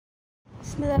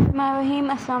Bismillahirrahmanirrahim.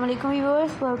 Assalamu alaikum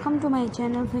viewers, welcome to my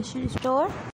channel Fashion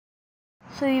Store.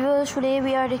 So viewers, today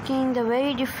we are taking the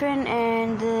very different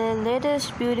and the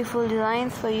latest beautiful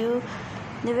designs for you,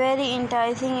 the very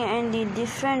enticing and the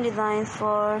different designs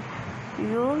for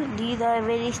you. These are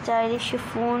very stylish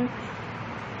chiffon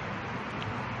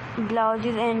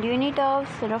blouses and uni tops,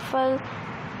 ruffle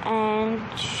and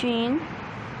sheen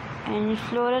and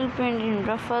floral print in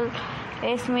ruffle,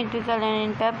 asymmetrical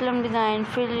and in peplum design,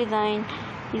 frill design.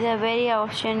 These are very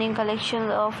outstanding collections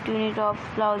of tunic tops,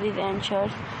 blouses and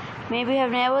shirts. Maybe you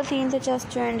have never seen such a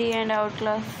trendy and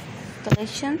outclass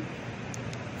collection.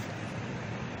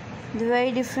 The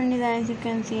very different designs you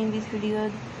can see in this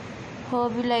video.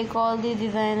 Hope you like all these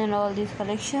designs and all these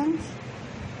collections.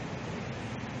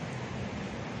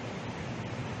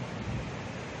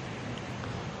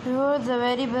 Here's the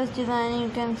very best design you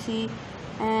can see,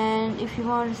 and if you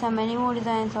want some many more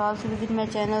designs, also visit my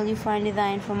channel. You find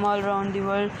design from all around the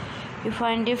world. You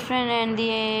find different and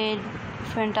the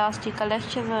fantastic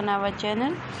collections on our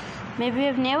channel. Maybe you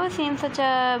have never seen such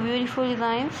a beautiful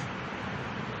designs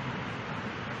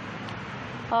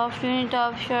of tunic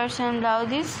top, shirts and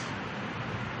blouses.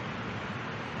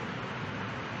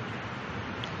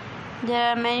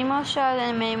 There are many more styles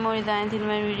and many more designs in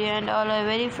my video, and all are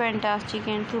very fantastic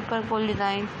and super cool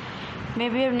designs.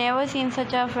 Maybe you have never seen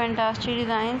such a fantastic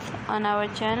designs on our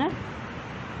channel.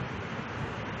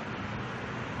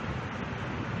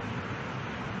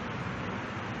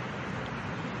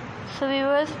 So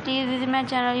viewers, please visit my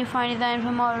channel. You find design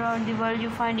from all around the world.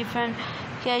 You find different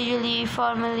casually,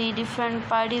 formally, different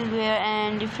parties wear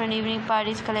and different evening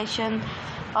parties collection.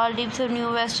 All types of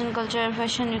new western culture and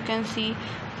fashion you can see.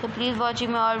 So please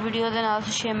watching my all videos and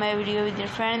also share my video with your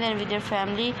friends and with your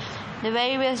family. The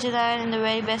very best design and the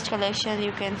very best collection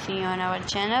you can see on our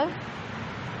channel.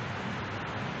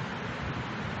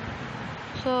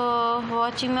 So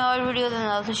watching my all videos and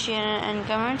also share and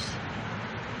comments.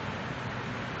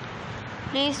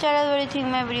 Please tell us what you think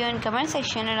my video in comment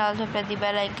section, and also press the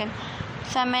bell icon.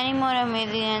 Some many more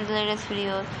amazing and latest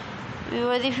videos.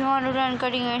 Viewers, if you want to learn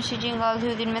cutting and stitching, also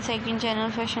visit my second channel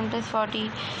Fashion Plus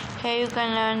 40. Here you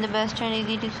can learn the best and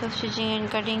easy tips of stitching and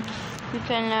cutting. You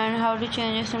can learn how to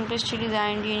change your simplistic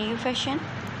design to a new fashion.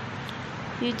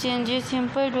 You change your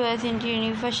simple dress into a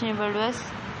new fashionable dress.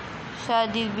 So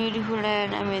these beautiful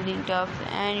and amazing tops,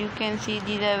 and you can see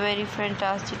these are very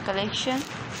fantastic collection.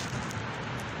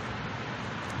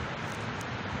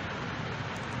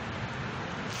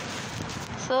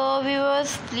 So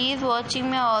viewers, please watching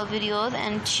my all videos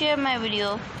and share my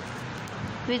video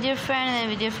with your friends and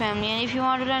with your family. And if you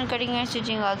want to learn cutting and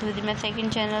stitching, also visit my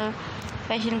second channel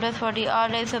Fashion Plus 40. All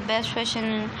types of best fashion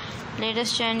and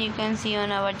latest trend you can see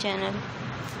on our channel.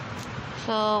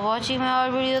 So watching my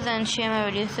all videos and share my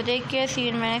videos. So take care, see you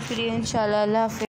in my next video, inshallah. Allah Hafiz.